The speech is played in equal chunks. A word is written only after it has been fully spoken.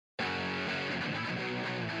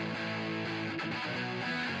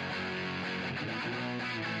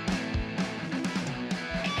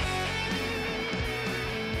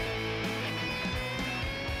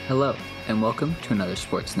Hello, and welcome to another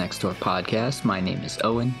Sports Next Door podcast. My name is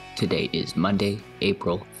Owen. Today is Monday,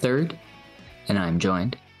 April 3rd, and I'm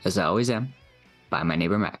joined, as I always am, by my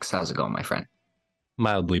neighbor Max. How's it going, my friend?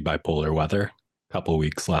 Mildly bipolar weather. Couple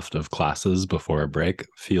weeks left of classes before a break.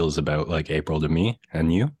 Feels about like April to me.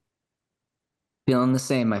 And you? Feeling the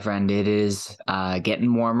same, my friend. It is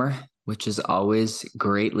getting warmer, which is always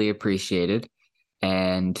greatly appreciated.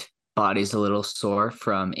 And body's a little sore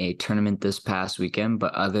from a tournament this past weekend.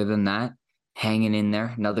 But other than that, hanging in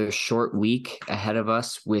there. Another short week ahead of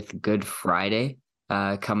us with Good Friday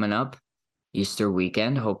coming up. Easter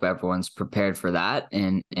weekend. Hope everyone's prepared for that.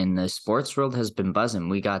 And the sports world has been buzzing.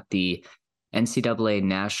 We got the NCAA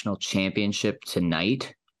National Championship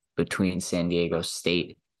tonight between San Diego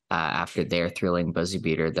State after their thrilling buzzer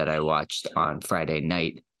beater that I watched on Friday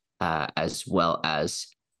night,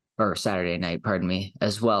 Saturday night, pardon me,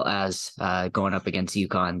 as well as going up against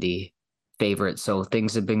UConn, the favorite. So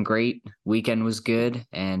things have been great. Weekend was good,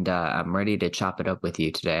 and I'm ready to chop it up with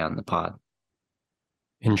you today on the pod.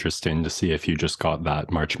 Interesting to see if you just got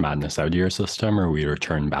that March Madness out of your system or we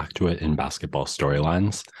return back to it in basketball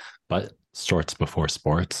storylines. But sorts before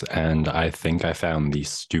sports, and I think I found the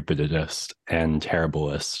stupidest and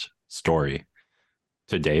terriblest story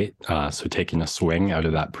to date. So taking a swing out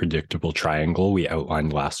of that predictable triangle we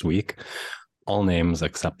outlined last week, all names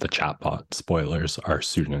except the chatbot spoilers are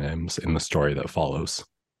pseudonyms in the story that follows.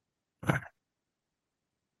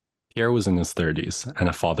 Pierre was in his 30s and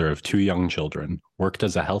a father of 2 young children, worked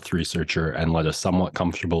as a health researcher, and led a somewhat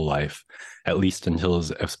comfortable life, at least until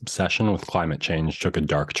his obsession with climate change took a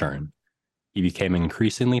dark turn. He became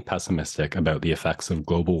increasingly pessimistic about the effects of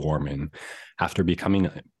global warming. After becoming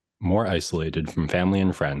more isolated from family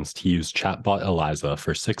and friends, he used chatbot Eliza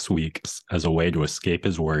for 6 weeks as a way to escape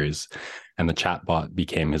his worries, and the chatbot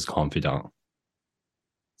became his confidant.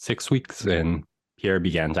 6 weeks in, Pierre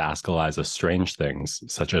began to ask Eliza strange things,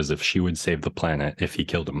 such as if she would save the planet if he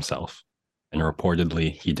killed himself. And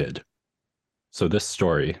reportedly, he did. So this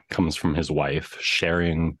story comes from his wife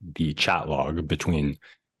sharing the chat log between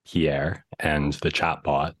Pierre and the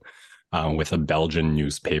chatbot with a Belgian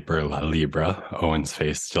newspaper, La Libre. Owen's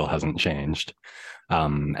face still hasn't changed.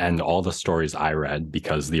 And all the stories I read,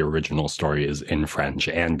 because the original story is in French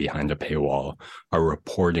and behind a paywall, are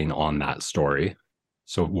reporting on that story.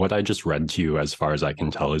 So what I just read to you, as far as I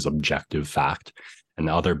can tell, is objective fact, and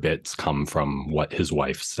other bits come from what his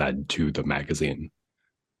wife said to the magazine.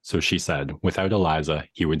 So she said, without Eliza,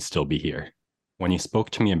 he would still be here. When he spoke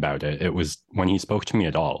to me about it, when he spoke to me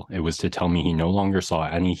at all, it was to tell me he no longer saw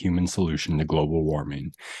any human solution to global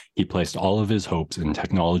warming. He placed all of his hopes in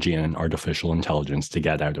technology and artificial intelligence to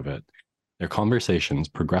get out of it. Their conversations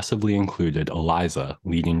progressively included Eliza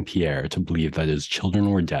leading Pierre to believe that his children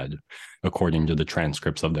were dead, according to the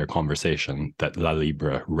transcripts of their conversation that La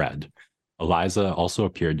Libre read. Eliza also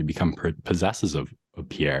appeared to become possessive of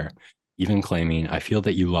Pierre, even claiming, "I feel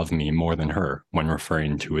that you love me more than her," when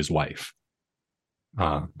referring to his wife.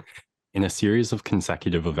 In a series of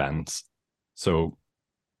consecutive events, so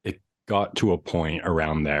it got to a point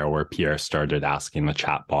around there where Pierre started asking the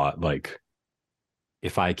chatbot, like,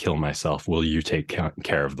 if I kill myself, will you take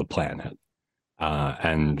care of the planet?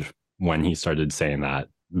 And when he started saying that,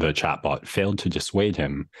 the chatbot failed to dissuade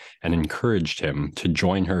him and encouraged him to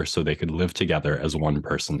join her so they could live together as one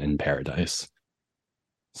person in paradise.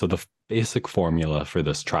 So the basic formula for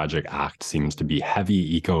this tragic act seems to be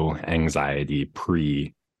heavy eco-anxiety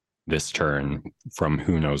pre this turn from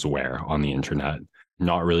who knows where on the internet,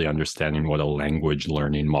 not really understanding what a language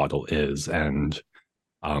learning model is and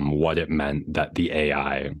what it meant that the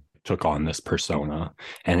AI took on this persona,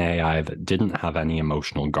 an AI that didn't have any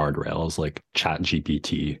emotional guardrails like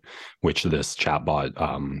ChatGPT, which this chatbot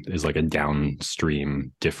is like a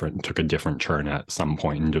downstream took a different turn at some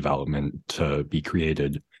point in development to be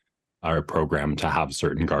created or programmed to have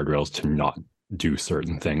certain guardrails to not do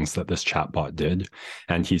certain things that this chatbot did.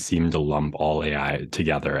 And he seemed to lump all AI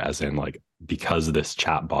together as in like, because this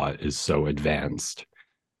chatbot is so advanced,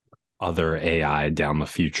 other AI down the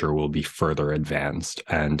future will be further advanced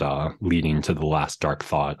and leading to the last dark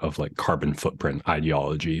thought of like carbon footprint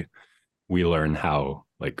ideology. We learn how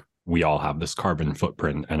like we all have this carbon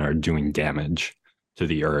footprint and are doing damage to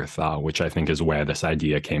the earth, which I think is where this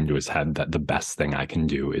idea came to his head that the best thing I can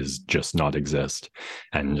do is just not exist.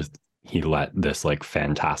 And he let this like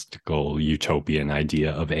fantastical utopian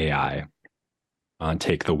idea of AI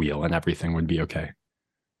take the wheel and everything would be okay.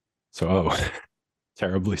 So,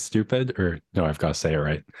 terribly stupid, or no, I've got to say it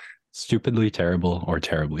right. Stupidly terrible or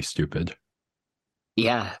terribly stupid?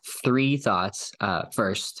 Yeah, 3 thoughts.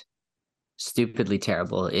 First, stupidly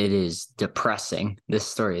terrible. It is depressing. This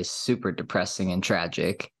story is super depressing and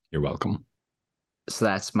tragic. You're welcome. So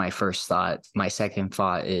that's my first thought. My second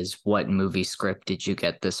thought is, what movie script did you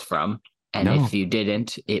get this from? And if No. you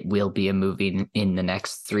didn't, it will be a movie in the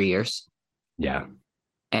next 3 years. Yeah.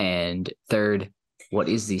 And third, what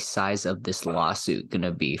is the size of this lawsuit going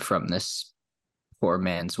to be from this poor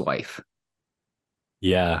man's wife?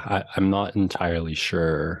 Yeah. I'm not entirely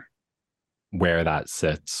sure where that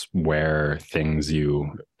sits, where things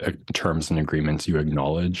terms and agreements you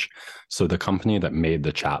acknowledge. So the company that made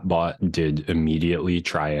the chatbot did immediately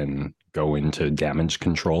try and go into damage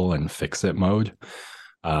control and fix it mode.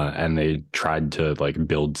 And they tried to like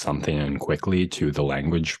build something in quickly to the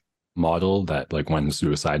language model that like when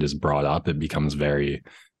suicide is brought up, it becomes very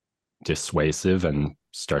dissuasive and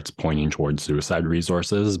starts pointing towards suicide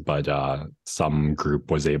resources. But some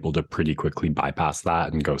group was able to pretty quickly bypass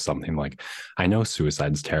that and go something like, I know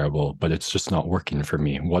suicide's terrible, but it's just not working for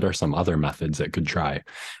me. What are some other methods it could try?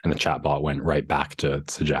 And the chatbot went right back to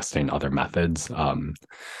suggesting other methods.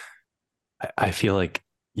 I feel like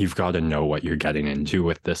you've got to know what you're getting into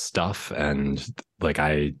with this stuff. And like,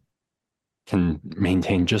 I can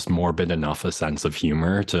maintain just morbid enough a sense of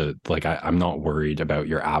humor to like, I'm not worried about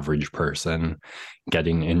your average person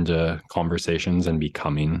getting into conversations and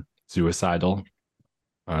becoming suicidal.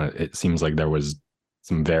 It seems like there was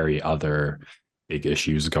some very other big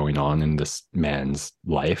issues going on in this man's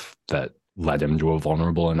life that led him to a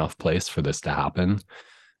vulnerable enough place for this to happen.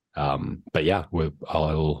 But yeah,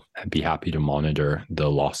 I'll be happy to monitor the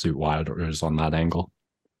lawsuit waters on that angle.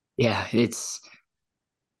 Yeah, it's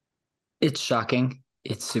shocking.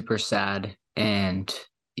 It's super sad. And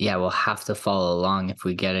yeah, we'll have to follow along if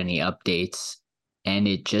we get any updates. And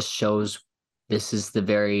it just shows this is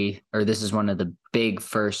this is one of the big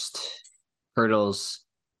first hurdles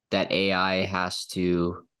that AI has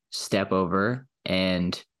to step over,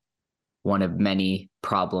 and one of many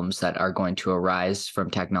problems that are going to arise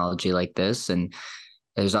from technology like this. And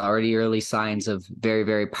there's already early signs of very,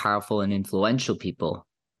 very powerful and influential people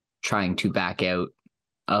trying to back out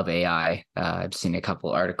of AI. I've seen a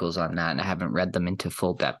couple articles on that, and I haven't read them into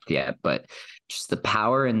full depth yet. But just the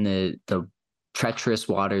power and the treacherous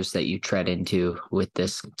waters that you tread into with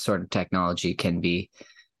this sort of technology can be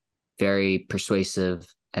very persuasive.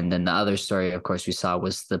 And then the other story, of course, we saw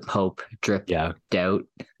was the Pope dripped out that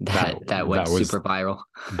went that was super viral.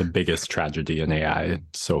 The biggest tragedy in AI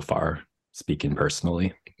so far, speaking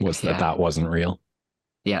personally, was that wasn't real.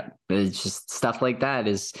 Yeah, it's just stuff like that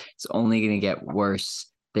it's only going to get worse.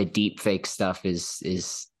 The deep fake stuff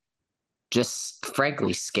is just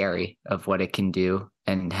frankly scary of what it can do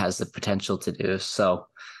and has the potential to do. So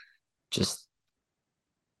just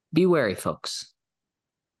be wary, folks.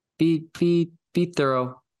 Be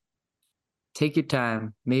thorough. Take your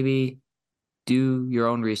time. Maybe do your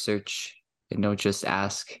own research and don't just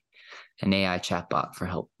ask an AI chatbot for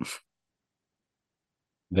help.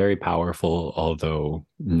 Very powerful, although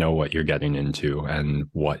know what you're getting into and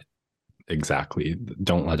what exactly.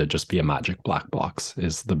 Don't let it just be a magic black box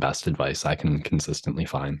is the best advice I can consistently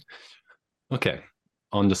find. Okay,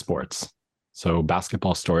 on to sports. So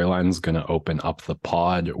basketball storyline is going to open up the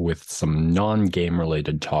pod with some non-game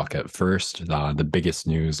related talk at first. The biggest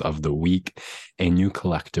news of the week, a new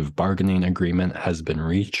collective bargaining agreement has been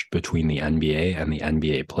reached between the NBA and the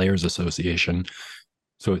NBA Players Association.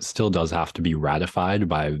 So it still does have to be ratified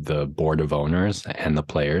by the board of owners and the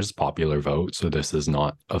players, popular vote. So this is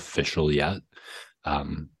not official yet.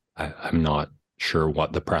 I'm not sure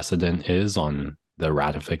what the precedent is on the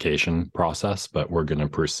ratification process, but we're going to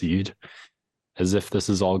proceed as if this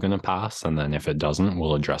is all going to pass. And then if it doesn't,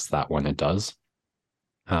 we'll address that when it does.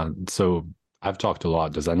 So I've talked a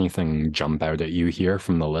lot. Does anything jump out at you here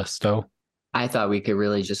from the list, though? I thought we could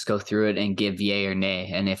really just go through it and give yay or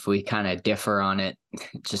nay. And if we kind of differ on it,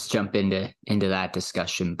 just jump into that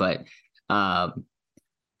discussion. But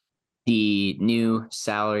the new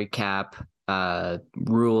salary cap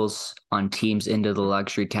rules on teams into the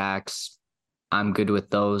luxury tax, I'm good with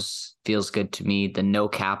those. Feels good to me. The no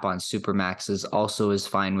cap on supermaxes also is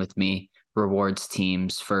fine with me. Rewards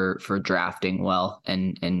teams for drafting well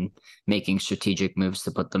and making strategic moves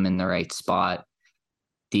to put them in the right spot.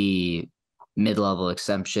 The mid-level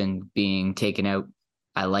exemption being taken out,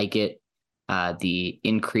 I like it. The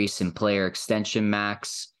increase in player extension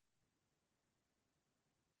max,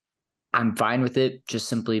 I'm fine with it, just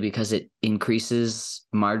simply because it increases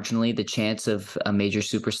marginally the chance of a major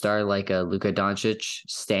superstar like a Luka Doncic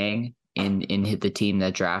staying in the team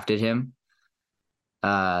that drafted him.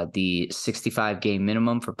 The 65 game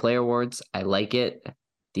minimum for player awards, I like it.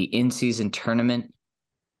 The in-season tournament,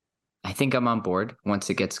 I think I'm on board once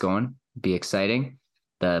it gets going. Be exciting.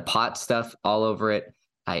 The pot stuff, all over it.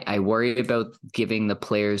 I worry about giving the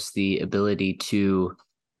players the ability to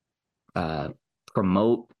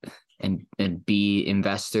promote and be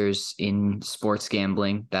investors in sports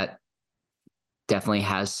gambling. That definitely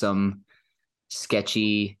has some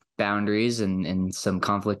sketchy boundaries and some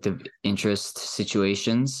conflict of interest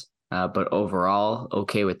situations. But overall,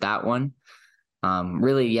 okay with that one.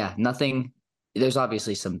 Really, yeah, nothing. There's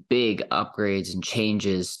obviously some big upgrades and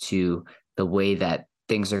changes to the way that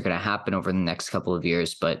things are going to happen over the next couple of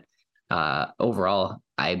years. But overall,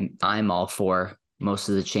 I'm all for most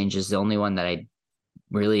of the changes. The only one that I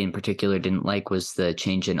really in particular didn't like was the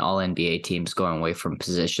change in all NBA teams going away from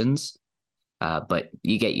positions. But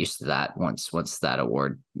you get used to that once that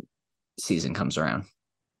award season comes around.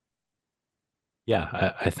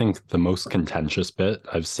 Yeah, I think the most contentious bit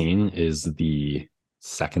I've seen is the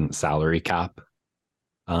second salary cap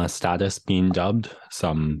status being dubbed.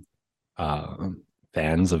 Some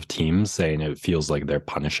fans of teams saying it feels like they're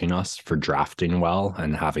punishing us for drafting well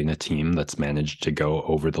and having a team that's managed to go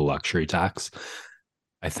over the luxury tax.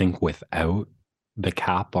 I think without the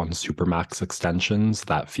cap on Supermax extensions,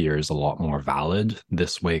 that fear is a lot more valid.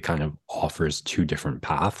 This way kind of offers two different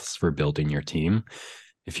paths for building your team.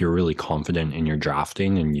 If you're really confident in your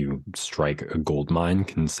drafting and you strike a gold mine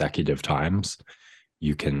consecutive times,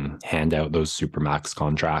 you can hand out those Supermax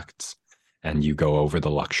contracts and you go over the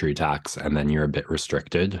luxury tax, and then you're a bit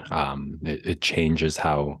restricted. It changes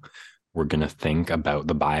how we're going to think about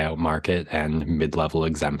the buyout market and mid-level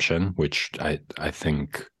exemption, which I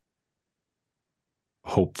think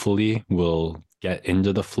hopefully will get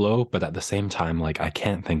into the flow. But at the same time, like I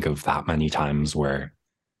can't think of that many times where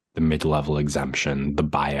the mid-level exemption, the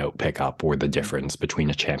buyout pickup were the difference between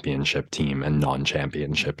a championship team and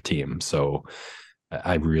non-championship team. So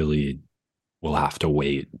I really will have to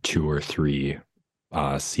wait 2 or 3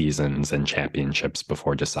 seasons and championships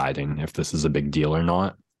before deciding if this is a big deal or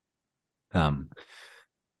not.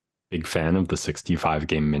 Big fan of the 65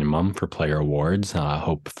 game minimum for player awards.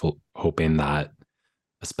 Hoping that,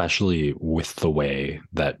 especially with the way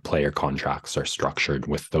that player contracts are structured,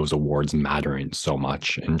 with those awards mattering so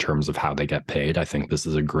much in terms of how they get paid, I think this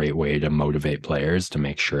is a great way to motivate players to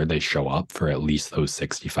make sure they show up for at least those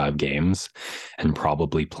 65 games and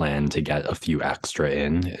probably plan to get a few extra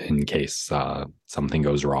in case something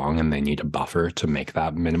goes wrong and they need a buffer to make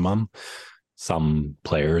that minimum. Some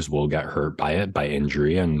players will get hurt by it, by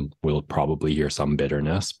injury, and we'll probably hear some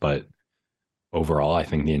bitterness, but overall, I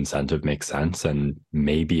think the incentive makes sense, and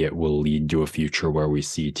maybe it will lead to a future where we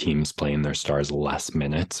see teams playing their stars less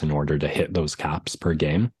minutes in order to hit those caps per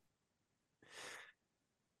game.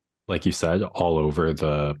 Like you said, all over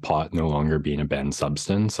the pot no longer being a banned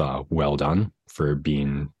substance. Well done for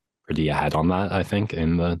being pretty ahead on that, I think,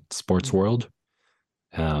 in the sports world.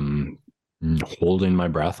 Holding my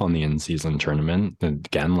breath on the in-season tournament.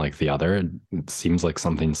 Again, like the other, it seems like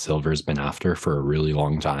something Silver's been after for a really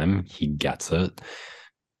long time. He gets it.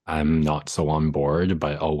 I'm not so on board,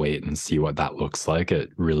 but I'll wait and see what that looks like. It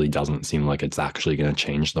really doesn't seem like it's actually going to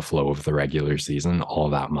change the flow of the regular season all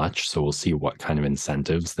that much. So we'll see what kind of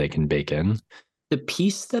incentives they can bake in. The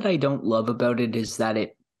piece that I don't love about it is that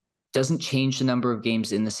it doesn't change the number of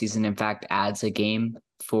games in the season. In fact, adds a game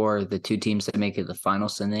for the 2 teams that make it the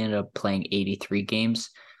finals, and they ended up playing 83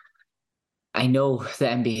 games. I know the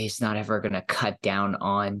NBA is not ever going to cut down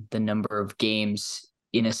on the number of games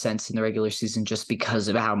in a sense in the regular season just because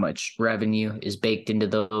of how much revenue is baked into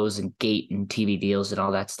those and gate and TV deals and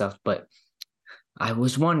all that stuff. But I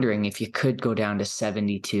was wondering if you could go down to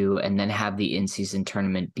 72 and then have the in-season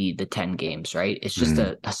tournament be the 10 games, right? It's just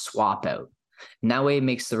a swap out. And that way it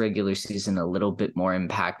makes the regular season a little bit more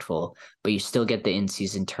impactful, but you still get the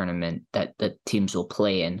in-season tournament that the teams will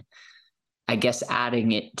play in. I guess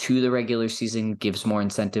adding it to the regular season gives more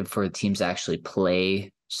incentive for teams to actually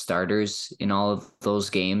play starters in all of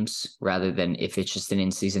those games, rather than if it's just an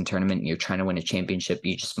in-season tournament and you're trying to win a championship,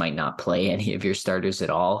 you just might not play any of your starters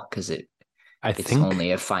at all because it's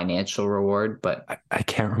only a financial reward. But I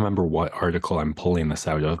can't remember what article I'm pulling this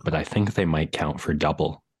out of, but I think they might count for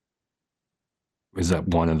double. Is that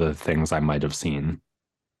one of the things I might have seen?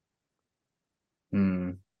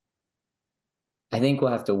 I think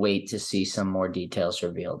we'll have to wait to see some more details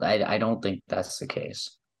revealed. I don't think that's the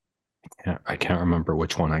case. I can't remember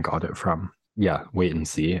which one I got it from. Yeah, wait and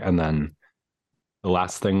see. And then the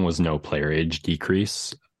last thing was no player age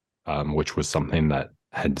decrease, which was something that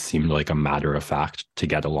had seemed like a matter of fact to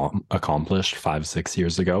get accomplished 5-6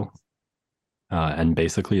 years ago. And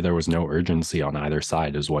basically there was no urgency on either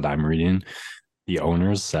side is what I'm reading. The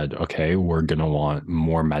owners said, okay, we're going to want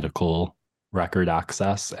more medical record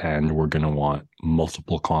access and we're going to want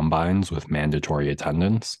multiple combines with mandatory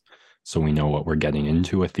attendance. so we know what we're getting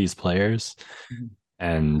into with these players. Mhm.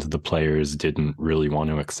 And the players didn't really want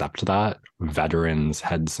to accept that. Veterans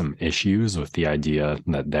had some issues with the idea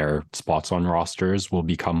that their spots on rosters will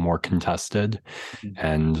become more contested.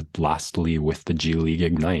 And lastly, with the G League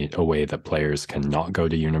Ignite, a way that players can not go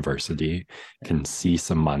to university, can see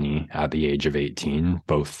some money at the age of 18,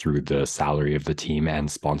 both through the salary of the team and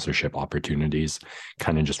sponsorship opportunities,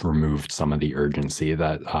 kind of just removed some of the urgency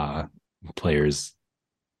that players,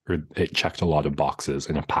 or it checked a lot of boxes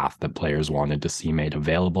in a path that players wanted to see made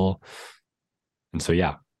available. And so,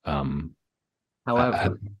 yeah,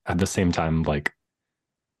 However, at the same time, like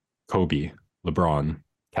Kobe, LeBron,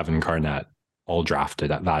 Kevin Garnett, all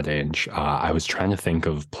drafted at that age. I was trying to think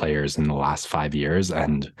of players in the last 5 years,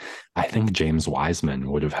 and I think James Wiseman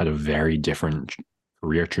would have had a very different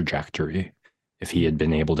career trajectory if he had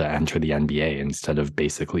been able to enter the NBA instead of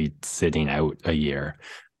basically sitting out a year.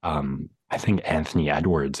 I think Anthony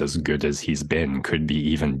Edwards, as good as he's been, could be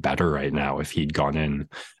even better right now if he'd gone in.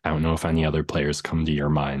 I don't know if any other players come to your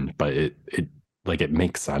mind, but it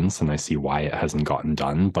makes sense, and I see why it hasn't gotten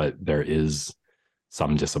done, but there is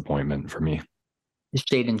some disappointment for me.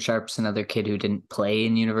 Shaden Sharp's another kid who didn't play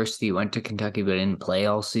in university. He went to Kentucky but didn't play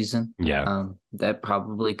all season. Yeah. That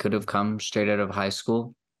probably could have come straight out of high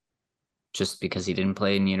school just because he didn't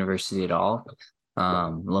play in university at all.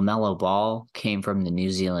 LaMelo Ball came from the New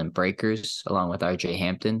Zealand Breakers along with RJ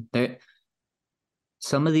Hampton.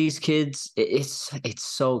 Some of these kids, it's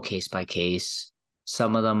so case by case.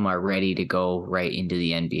 Some of them are ready to go right into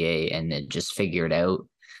the NBA and then just figure it out.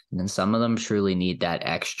 And then some of them truly need that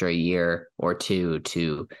extra year or two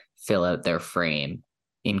to fill out their frame,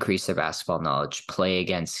 increase their basketball knowledge, play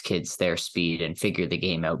against kids their speed, and figure the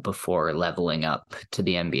game out before leveling up to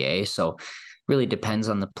the NBA. So really depends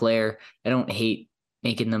on the player. I don't hate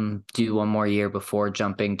making them do one more year before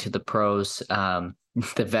jumping to the pros. The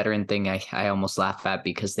veteran thing I almost laugh at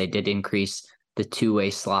because they did increase the two-way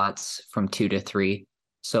slots from 2 to 3.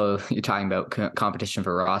 So you're talking about competition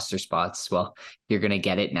for roster spots. Well, you're going to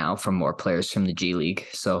get it now from more players from the G League.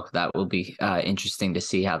 So that will be interesting to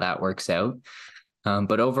see how that works out.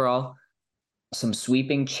 But overall, some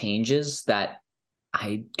sweeping changes that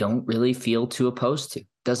I don't really feel too opposed to.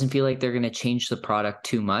 Doesn't feel like they're going to change the product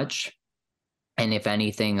too much. And if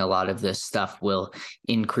anything, a lot of this stuff will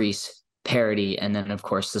increase parity. And then, of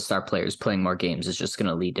course, the star players playing more games is just going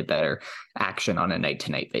to lead to better action on a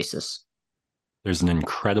night-to-night basis. There's an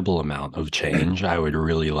incredible amount of change I would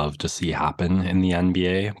really love to see happen in the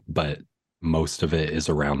NBA, but most of it is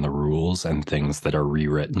around the rules and things that are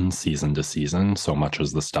rewritten season to season, so much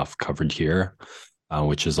as the stuff covered here,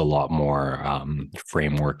 which is a lot more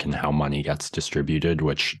framework and how money gets distributed,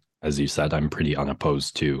 which, as you said, I'm pretty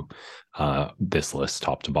unopposed to this list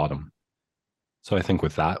top to bottom. So I think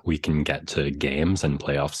with that, we can get to games and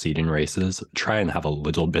playoff seeding races, try and have a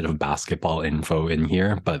little bit of basketball info in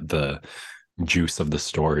here, but the juice of the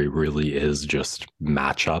story really is just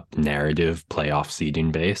matchup, narrative, playoff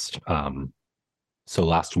seeding based. So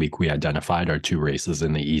last week we identified our 2 races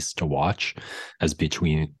in the East to watch as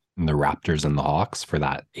between the Raptors and the Hawks for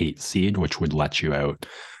that 8 seed, which would let you out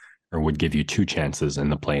or would give you 2 chances in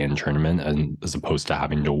the play-in tournament, and as opposed to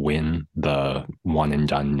having to win the one and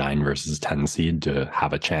done 9 versus 10 seed to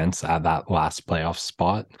have a chance at that last playoff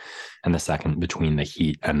spot, and the second between the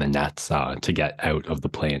Heat and the Nets to get out of the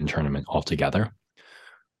play-in tournament altogether.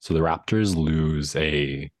 So the Raptors lose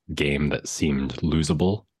a game that seemed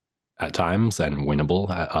losable at times and winnable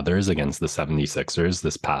at others against the 76ers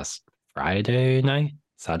this past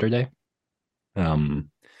Saturday.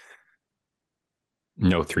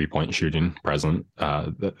 No 3-point shooting present.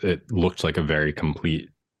 It looked like a very complete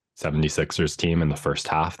 76ers team in the first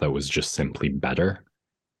half that was just simply better.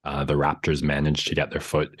 The Raptors managed to get their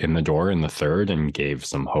foot in the door in the third and gave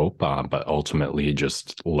some hope, but ultimately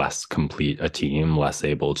just less complete a team, less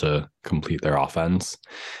able to complete their offense.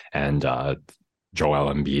 And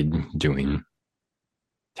Joel Embiid doing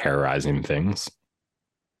terrorizing things.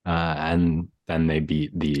 And then they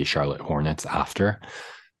beat the Charlotte Hornets after.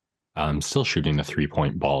 Still shooting the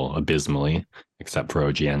 3-point ball abysmally, except for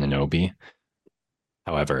OG Anunoby.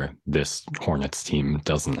 However, this Hornets team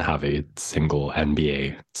doesn't have a single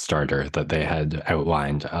NBA starter that they had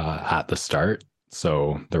outlined at the start.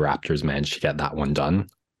 So the Raptors managed to get that one done.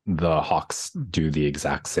 The Hawks do the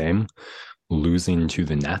exact same, losing to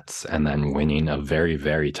the Nets and then winning a very,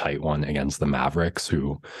 very tight one against the Mavericks,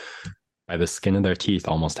 who by the skin of their teeth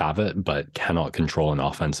almost have it, but cannot control an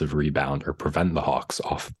offensive rebound or prevent the Hawks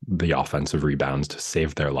off the offensive rebounds to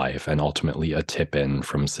save their life. And ultimately a tip in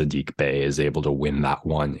from Sadiq Bey is able to win that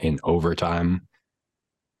one in overtime.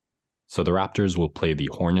 So the Raptors will play the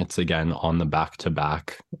Hornets again on the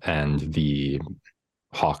back-to-back, and the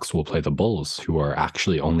Hawks will play the Bulls, who are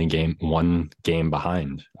actually only one game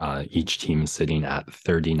behind. Each team sitting at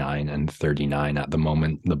 39 and 39 at the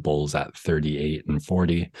moment. The Bulls at 38 and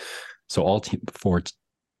 40. So all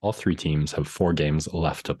three teams have 4 games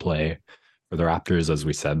left to play. For the Raptors, as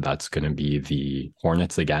we said, that's going to be the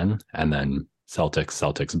Hornets again, and then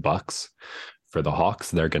Celtics, Bucks. For the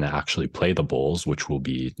Hawks, they're going to actually play the Bulls, which will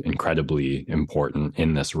be incredibly important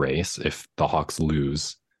in this race. If the Hawks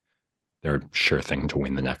lose, they're a sure thing to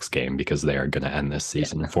win the next game because they are going to end this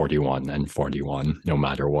season 41 and 41, no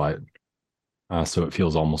matter what. So it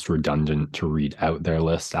feels almost redundant to read out their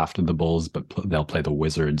list after the Bulls, but they'll play the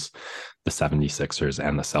Wizards, the 76ers,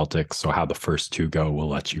 and the Celtics. So how the first 2 go will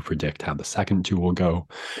let you predict how the second 2 will go.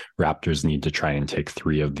 Raptors need to try and take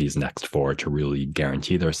 3 of these next 4 to really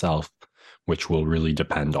guarantee themselves, which will really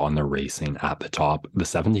depend on the racing at the top. The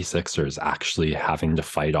 76ers actually having to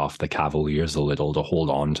fight off the Cavaliers a little to hold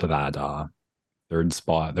on to that 3rd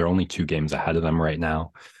spot. They're only 2 games ahead of them right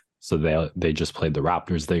now. So they just played the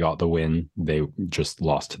Raptors. They got the win. They just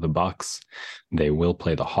lost to the Bucks. They will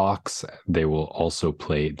play the Hawks. They will also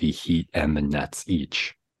play the Heat and the Nets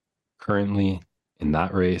each. Currently in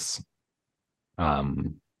that race,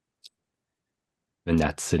 the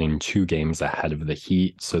Nets sitting 2 games ahead of the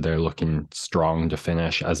Heat, so they're looking strong to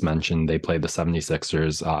finish. As mentioned, they play the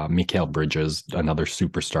 76ers. Mikal Bridges, another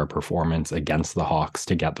superstar performance against the Hawks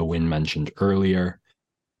to get the win mentioned earlier.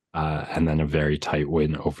 And then a very tight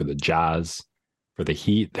win over the Jazz. For the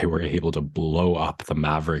Heat, they were able to blow up the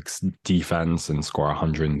Mavericks defense and score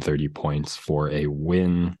 130 points for a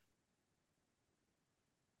win.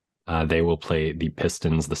 They will play the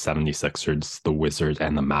Pistons, the 76ers, the Wizards,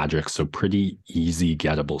 and the Magic. So pretty easy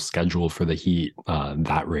gettable schedule for the Heat.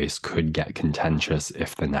 That race could get contentious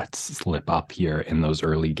if the Nets slip up here in those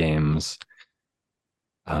early games.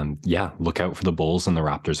 Look out for the Bulls and the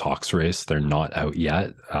Raptors-Hawks race. They're not out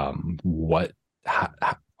yet. What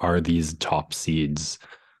are these top seeds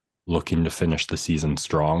looking to finish the season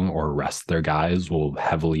strong or rest their guys will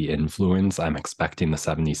heavily influence. I'm expecting the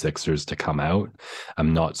 76ers to come out.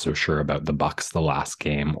 I'm not so sure about the Bucks the last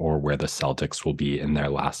game or where the Celtics will be in their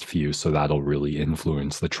last few. So that'll really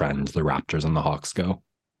influence the trend the Raptors and the Hawks go.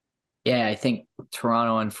 Yeah, I think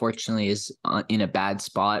Toronto, unfortunately, is in a bad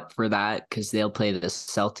spot for that because they'll play the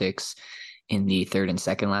Celtics in the 3rd and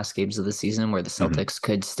 2nd last games of the season, where the Celtics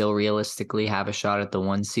could still realistically have a shot at the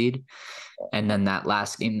 1 seed. And then that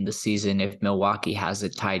last game of the season, if Milwaukee has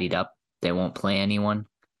it tidied up, they won't play anyone.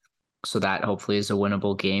 So that hopefully is a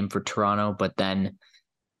winnable game for Toronto. But then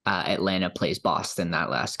Atlanta plays Boston that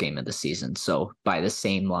last game of the season. So by the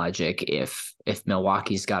same logic, if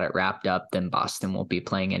Milwaukee's got it wrapped up, then Boston won't be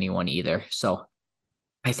playing anyone either. So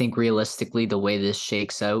I think realistically, the way this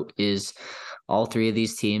shakes out is all 3 of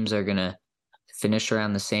these teams are going to finish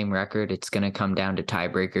around the same record. It's going to come down to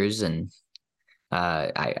tiebreakers, and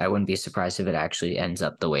I wouldn't be surprised if it actually ends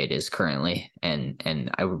up the way it is currently.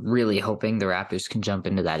 And I'm really hoping the Raptors can jump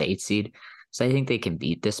into that 8 seed. So I think they can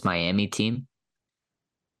beat this Miami team.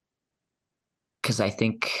 Because I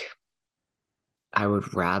think I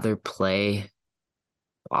would rather play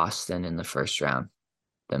Boston in the first round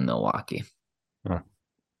than Milwaukee.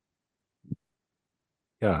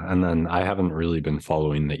 Yeah, and then I haven't really been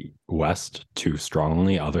following the West too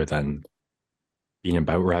strongly other than being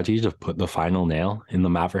about ready to put the final nail in the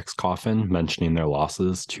Mavericks coffin, mentioning their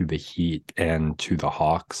losses to the Heat and to the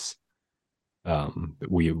Hawks.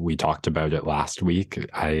 We talked about it last week.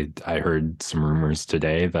 I heard some rumors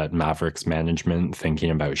today that Mavericks management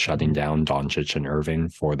thinking about shutting down Doncic and Irving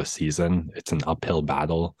for the season. It's an uphill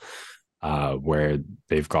battle where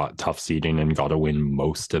they've got tough seeding and got to win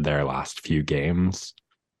most of their last few games.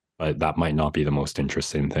 But that might not be the most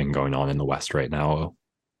interesting thing going on in the West right now.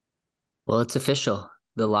 Well, it's official.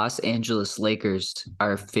 The Los Angeles Lakers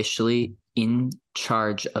are officially in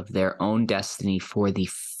charge of their own destiny for the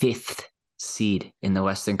 5th seed in the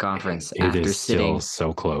Western Conference after sitting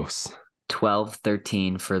so close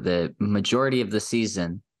 12-13 for the majority of the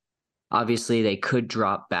season. Obviously, they could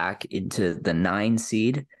drop back into the 9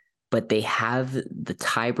 seed, but they have the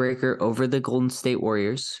tiebreaker over the Golden State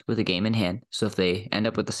Warriors with a game in hand. So if they end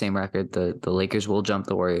up with the same record, the Lakers will jump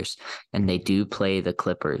the Warriors, and they do play the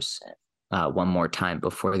Clippers one more time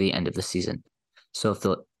before the end of the season. So if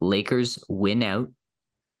the Lakers win out,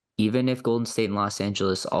 even if Golden State and Los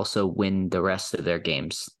Angeles also win the rest of their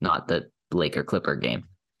games, not the Laker-Clipper game,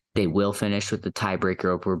 they will finish with the tiebreaker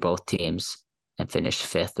over both teams and finish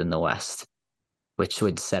 5th in the West, which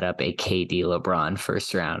would set up a KD LeBron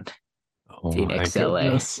first round. Oh, Phoenix,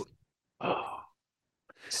 LA.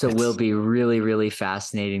 So it will be really, really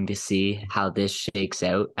fascinating to see how this shakes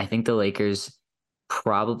out. I think the Lakers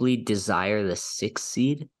probably desire the 6th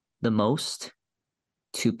seed the most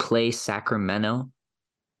to play Sacramento,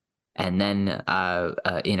 and then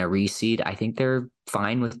in a reseed. I think they're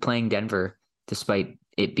fine with playing Denver despite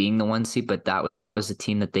it being the 1 seed, but that was a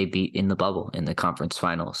team that they beat in the bubble in the conference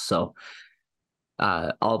finals. So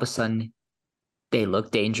all of a sudden they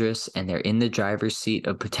look dangerous and they're in the driver's seat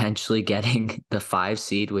of potentially getting the 5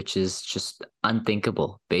 seed, which is just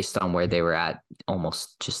unthinkable based on where they were at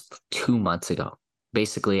almost just 2 months ago,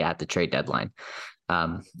 basically at the trade deadline.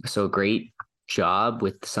 So great job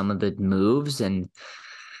with some of the moves, and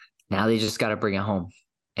now they just got to bring it home.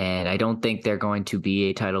 And I don't think they're going to be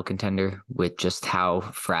a title contender with just how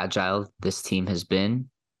fragile this team has been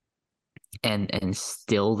and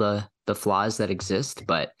still the flaws that exist,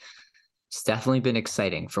 but it's definitely been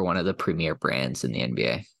exciting for one of the premier brands in the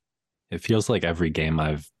NBA. It feels like every game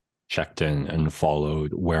I've checked in and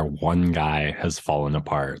followed where one guy has fallen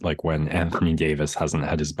apart, like when Anthony Davis hasn't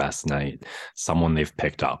had his best night, someone they've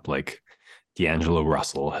picked up, like D'Angelo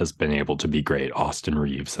Russell has been able to be great. Austin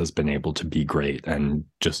Reeves has been able to be great and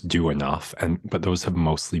just do enough. But those have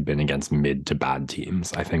mostly been against mid to bad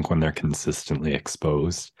teams. I think when they're consistently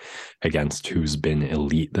exposed against who's been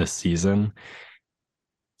elite this season,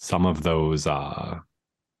 some of those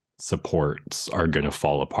supports are going to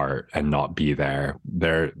fall apart and not be there.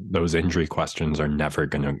 Those injury questions are never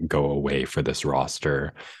going to go away for this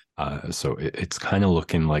roster. So it's kind of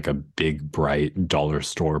looking like a big, bright dollar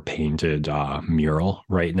store painted mural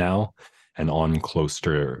right now. And on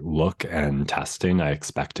closer look and testing, I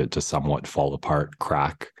expect it to somewhat fall apart,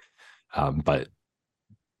 crack. But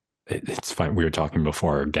it's fine. We were talking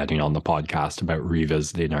before getting on the podcast about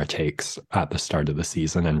revisiting our takes at the start of the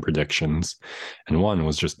season and predictions. And one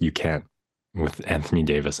was just, you can't, with Anthony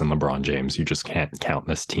Davis and LeBron James, you just can't count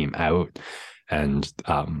this team out. And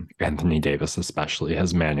Anthony Davis especially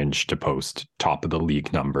has managed to post top of the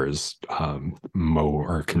league numbers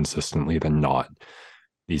more consistently than not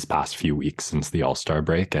these past few weeks since the All-Star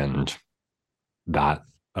break. And that's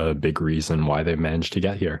a big reason why they've managed to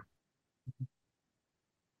get here.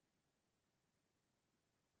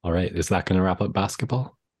 All right, is that going to wrap up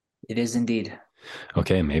basketball? It is indeed.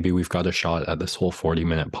 Okay, maybe we've got a shot at this whole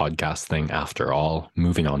 40-minute podcast thing after all.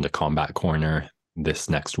 Moving on to Combat Corner. This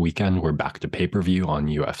next weekend, we're back to pay-per-view on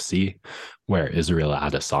UFC, where Israel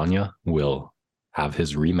Adesanya will have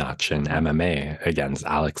his rematch in MMA against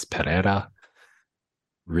Alex Pereira.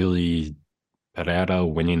 Really, Pereira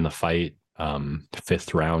winning the fight,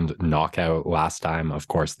 5th round knockout last time. Of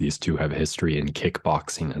course, these two have history in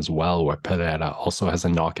kickboxing as well, where Pereira also has a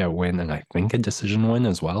knockout win and I think a decision win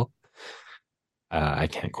as well. I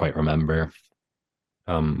can't quite remember.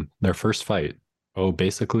 Their first fight,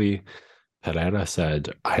 basically Pereira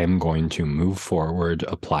said, I am going to move forward,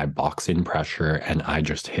 apply boxing pressure, and I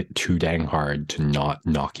just hit too dang hard to not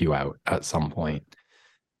knock you out at some point.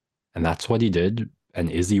 And that's what he did. And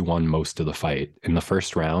Izzy won most of the fight. In the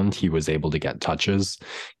first round, he was able to get touches.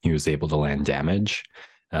 He was able to land damage.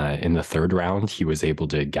 In the third round, he was able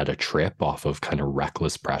to get a trip off of kind of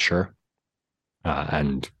reckless pressure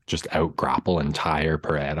and just out grapple and tire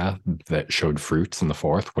Pereira. That showed fruits in the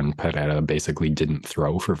fourth when Pereira basically didn't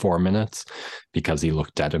throw for 4 minutes because he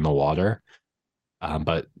looked dead in the water.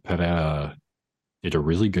 But Pereira did a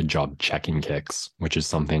really good job checking kicks, which is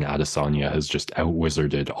something Adesanya has just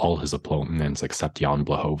out-wizarded all his opponents except Jan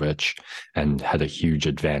Blachowicz, and had a huge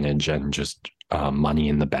advantage and just money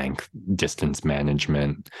in the bank, distance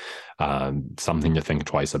management, something to think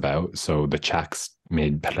twice about. So the checks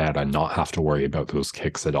made Pereira not have to worry about those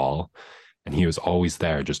kicks at all. And he was always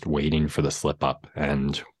there just waiting for the slip up.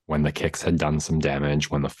 And when the kicks had done some damage,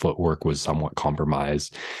 when the footwork was somewhat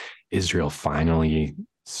compromised, Israel finally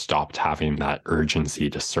stopped having that urgency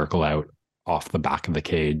to circle out off the back of the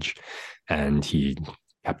cage. And he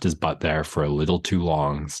kept his butt there for a little too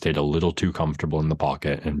long, stayed a little too comfortable in the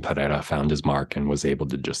pocket, and Pereira found his mark and was able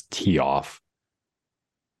to just tee off.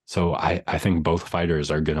 So I think both fighters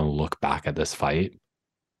are going to look back at this fight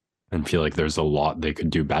and feel like there's a lot they could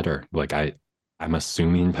do better. Like I'm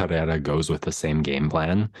assuming Pereira goes with the same game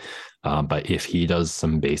plan, but if he does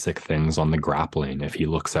some basic things on the grappling, if he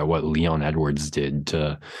looks at what Leon Edwards did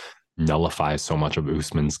to nullify so much of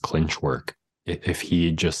Usman's clinch work, if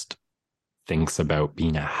he just thinks about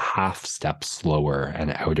being a half step slower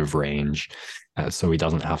and out of range, so he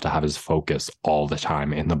doesn't have to have his focus all the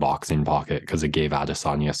time in the boxing pocket, because it gave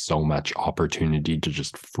Adesanya so much opportunity to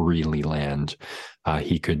just freely land.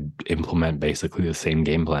 He could implement basically the same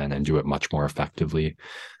game plan and do it much more effectively.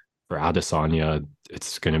 For Adesanya,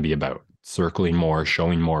 it's going to be about circling more,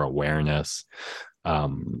 showing more awareness,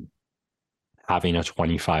 Having a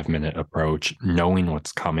 25-minute approach, knowing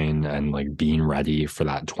what's coming and like being ready for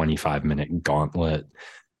that 25-minute gauntlet,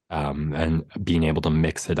 and being able to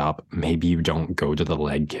mix it up. Maybe you don't go to the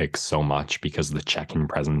leg kick so much because the checking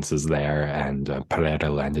presence is there, and Pereira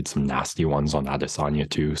landed some nasty ones on Adesanya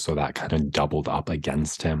too, so that kind of doubled up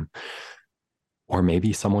against him. Or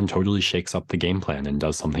maybe someone totally shakes up the game plan and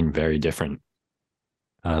does something very different.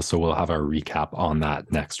 So we'll have our recap on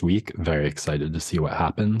that next week. Very excited to see what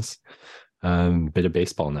happens. Bit of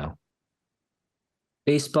baseball now.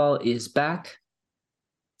 Baseball is back.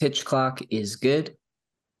 Pitch clock is good.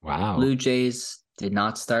 Wow. Blue Jays did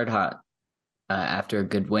not start hot. After a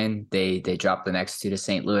good win, they dropped the next two to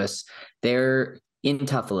St. Louis. They're in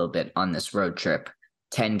tough a little bit on this road trip.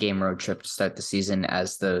 10-game road trip to start the season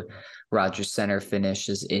as the Rogers Center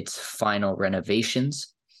finishes its final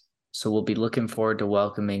renovations. So we'll be looking forward to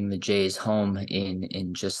welcoming the Jays home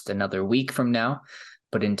in just another week from now.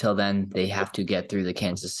 But until then, they have to get through the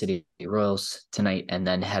Kansas City Royals tonight and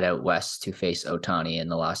then head out west to face Ohtani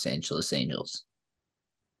and the Los Angeles Angels.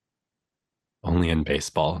 Only in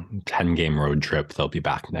baseball. 10-game road trip. They'll be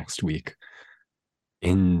back next week.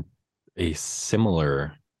 In a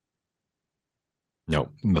similar... No,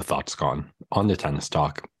 the thought's gone. On to tennis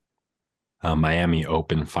talk. Miami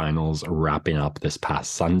Open finals wrapping up this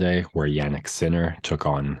past Sunday, where Jannik Sinner took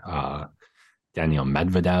on Daniil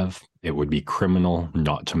Medvedev. It would be criminal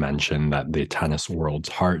not to mention that the tennis world's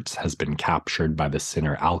hearts has been captured by the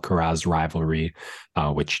Sinner-Alcaraz rivalry,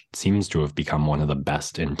 which seems to have become one of the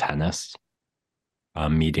best in tennis.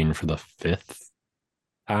 Meeting for the 5th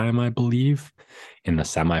time, I believe, in the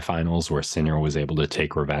semifinals, where Sinner was able to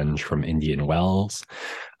take revenge from Indian Wells,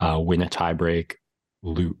 win a tiebreak,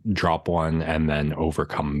 drop one, and then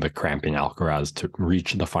overcome the cramping Alcaraz to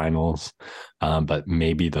reach the finals. But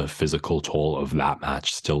maybe the physical toll of that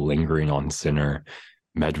match still lingering on Sinner.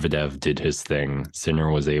 Medvedev did his thing.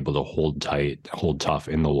 Sinner was able to hold tight, hold tough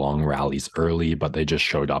in the long rallies early, but they just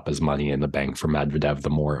showed up as money in the bank for Medvedev the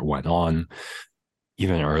more it went on.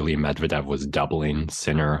 Even early, Medvedev was doubling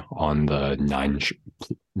Sinner on the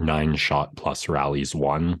nine shot plus rallies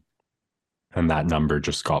won. And that number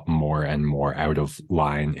just got more and more out of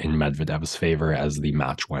line in Medvedev's favor as the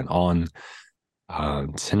match went on.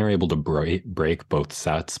 Sinner able to break both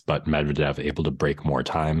sets, but Medvedev able to break more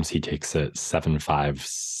times. He takes it 7-5,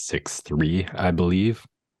 6-3, I believe.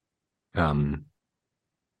 And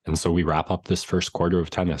so we wrap up this first quarter of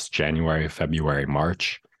tennis, January, February,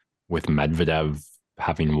 March, with Medvedev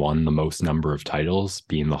having won the most number of titles,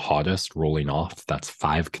 being the hottest, rolling off. That's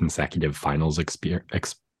 5 consecutive finals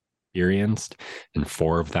experienced, and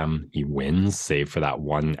 4 of them he wins, save for that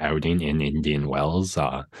one outing in Indian Wells.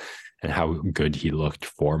 And how good he looked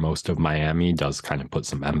for most of Miami does kind of put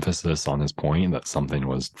some emphasis on his point that something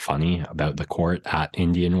was funny about the court at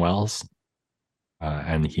Indian Wells.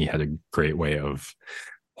 And he had a great way of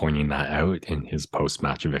pointing that out in his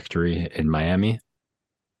post-match victory in Miami.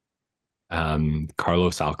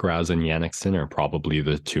 Carlos Alcaraz and Jannik Sinner are probably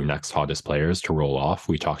the 2 next hottest players to roll off.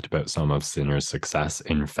 We talked about some of Sinner's success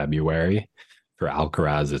in February. For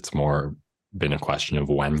Alcaraz, it's more been a question of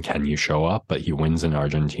when can you show up, but he wins in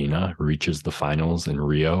Argentina, reaches the finals in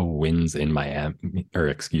Rio, wins in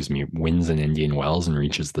wins in Indian Wells and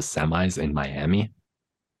reaches the semis in Miami.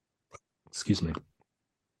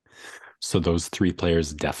 So those 3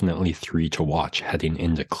 players, definitely 3 to watch heading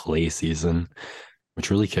into clay season, which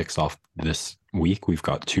really kicks off this week. We've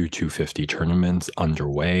got 2 250 tournaments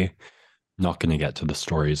underway. Not going to get to the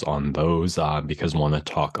stories on those because I want to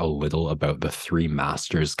talk a little about the 3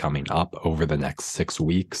 Masters coming up over the next 6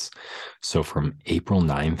 weeks. So from April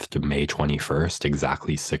 9th to May 21st,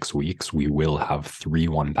 exactly 6 weeks, we will have 3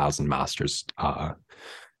 1,000 Masters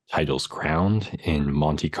titles crowned in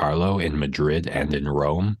Monte Carlo, in Madrid, and in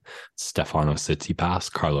Rome. Stefano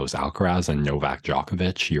Tsitsipas, Carlos Alcaraz, and Novak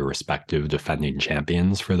Djokovic, your respective defending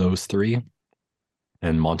champions for those 3.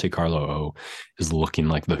 And Monte Carlo is looking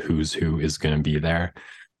like the who's who is going to be there.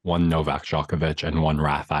 One Novak Djokovic and one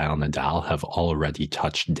Rafael Nadal have already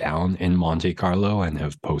touched down in Monte Carlo and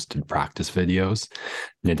have posted practice videos.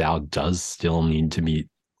 Nadal does still need to be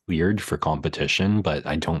cleared for competition, but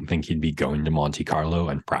I don't think he'd be going to Monte Carlo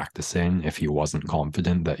and practicing if he wasn't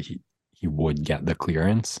confident that he would get the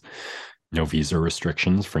clearance. No visa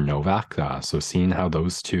restrictions for Novak. So seeing how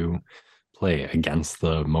those 2 play against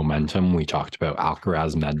the momentum we talked about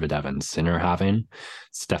Alcaraz, Medvedev, and Sinner having.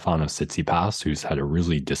 Stefano Tsitsipas, who's had a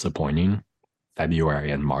really disappointing February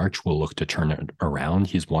and March, will look to turn it around.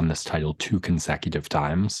 He's won this title 2 consecutive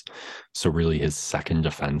times. So really his second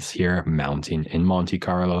defense here, mounting in Monte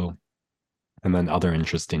Carlo. And then other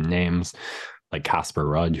interesting names. like Casper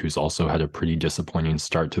Ruud, who's also had a pretty disappointing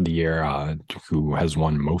start to the year, who has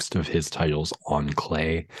won most of his titles on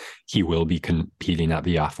clay. He will be competing at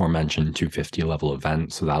the aforementioned 250 level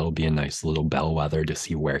event, so that'll be a nice little bellwether to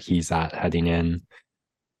see where he's at heading in.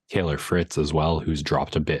 Taylor Fritz as well, who's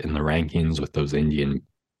dropped a bit in the rankings with those Indian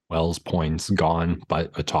Wells points gone,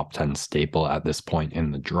 but a top 10 staple at this point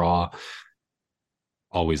in the draw.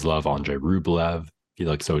 Always love Andrei Rublev,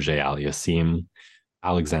 Felix Auger-Aliassime,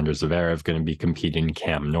 Alexander Zverev going to be competing,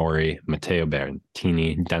 Cam Norrie, Matteo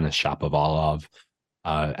Berrettini, Denis Shapovalov.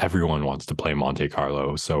 Everyone wants to play Monte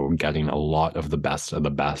Carlo, so getting a lot of the best,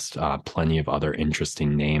 plenty of other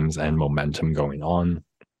interesting names and momentum going on.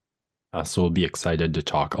 So we'll be excited to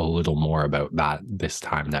talk a little more about that this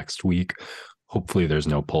time next week. Hopefully there's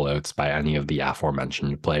no pullouts by any of the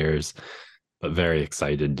aforementioned players, but very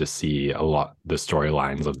excited to see a lot the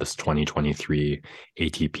storylines of this 2023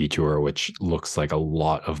 ATP Tour, which looks like a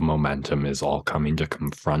lot of momentum is all coming to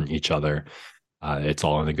confront each other. It's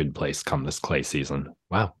all in a good place come this clay season.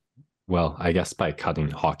 Wow. Well, I guess by cutting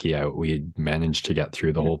hockey out, we managed to get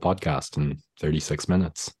through the whole podcast in 36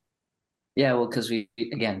 minutes. Yeah, well, because we've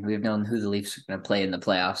known who the Leafs are going to play in the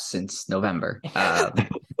playoffs since November.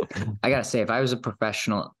 I got to say, if I was a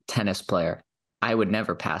professional tennis player, I would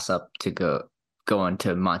never pass up to go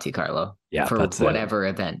into Monte Carlo for whatever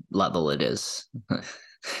event level it is.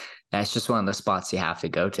 That's just one of the spots you have to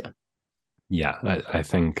go to. Yeah, I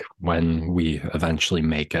think when we eventually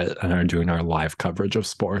make it and are doing our live coverage of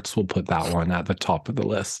sports, we'll put that one at the top of the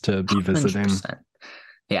list to be visiting. 100%.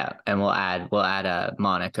 Yeah, and we'll add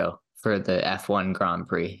Monaco for the F1 Grand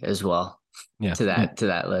Prix as well. Yeah, to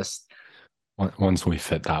that list. Once we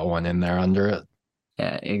fit that one in there under it.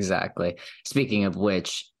 Yeah, exactly. Speaking of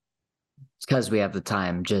which, because we have the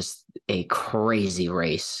time, just a crazy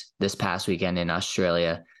race this past weekend in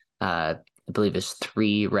Australia. I believe it's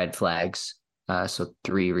 3 red flags, so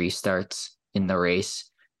 3 restarts in the race.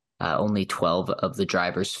 Only 12 of the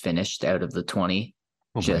drivers finished out of the 20.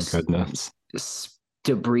 Oh just my goodness.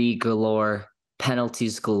 Debris galore,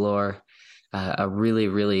 penalties galore. A really,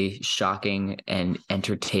 really shocking and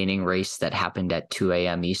entertaining race that happened at 2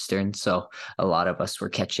 a.m. Eastern. So a lot of us were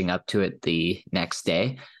catching up to it the next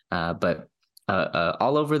day. But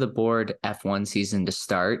all over the board F1 season to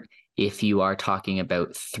start if you are talking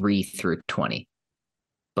about 3 through 20.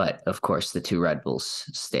 But of course, the 2 Red Bulls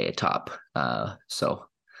stay atop. So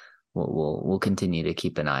we'll continue to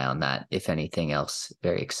keep an eye on that if anything else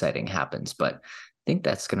very exciting happens. But I think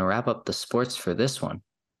that's going to wrap up the sports for this one.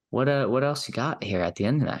 What else you got here at the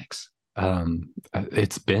end, Max?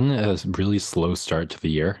 It's been a really slow start to the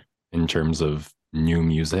year in terms of new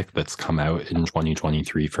music that's come out in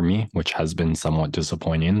 2023 for me, which has been somewhat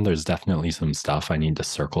disappointing. There's definitely some stuff I need to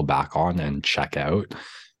circle back on and check out.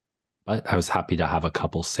 But I was happy to have a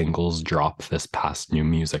couple singles drop this past New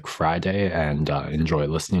Music Friday and enjoy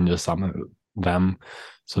listening to some of them.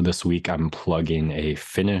 So this week I'm plugging a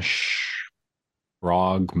Finnish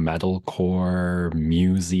prog metalcore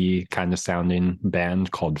musy kind of sounding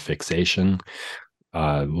band called Fixation.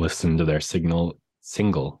 Listen to their single.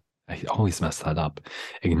 I always mess that up.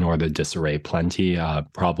 Ignore the Disarray Plenty.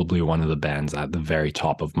 Probably one of the bands at the very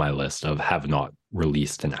top of my list of have not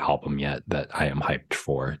released an album yet that I am hyped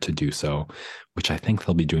for to do so, which I think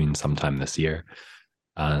they'll be doing sometime this year.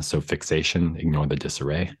 So Fixation, Ignore the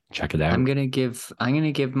Disarray. Check it out. I'm gonna give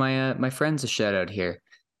my friends a shout out here.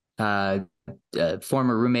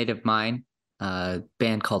 Former roommate of mine,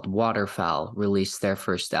 band called Waterfowl, released their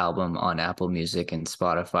first album on Apple Music and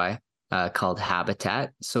Spotify, called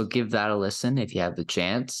Habitat. So give that a listen if you have the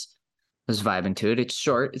chance. I was vibing to it. It's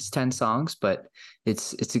short, it's 10 songs, but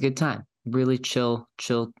it's a good time. Really chill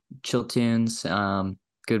tunes,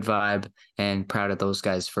 good vibe, and proud of those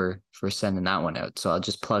guys for sending that one out. So I'll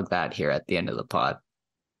just plug that here at the end of the pod.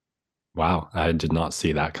 Wow, I did not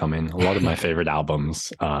see that coming. A lot of my favorite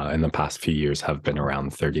albums in the past few years have been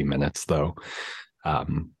around 30 minutes, though.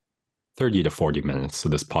 30 to 40 minutes. So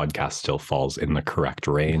this podcast still falls in the correct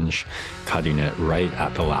range, cutting it right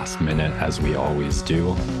at the last minute, as we always do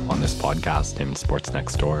on this podcast. In Sports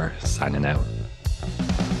Next Door, signing out.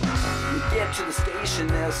 We get to the station,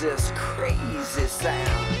 there's this crazy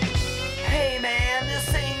sound. Hey man,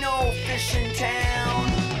 this ain't no fishing town.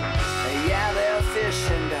 Yeah, they're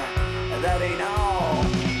fishing, that ain't all.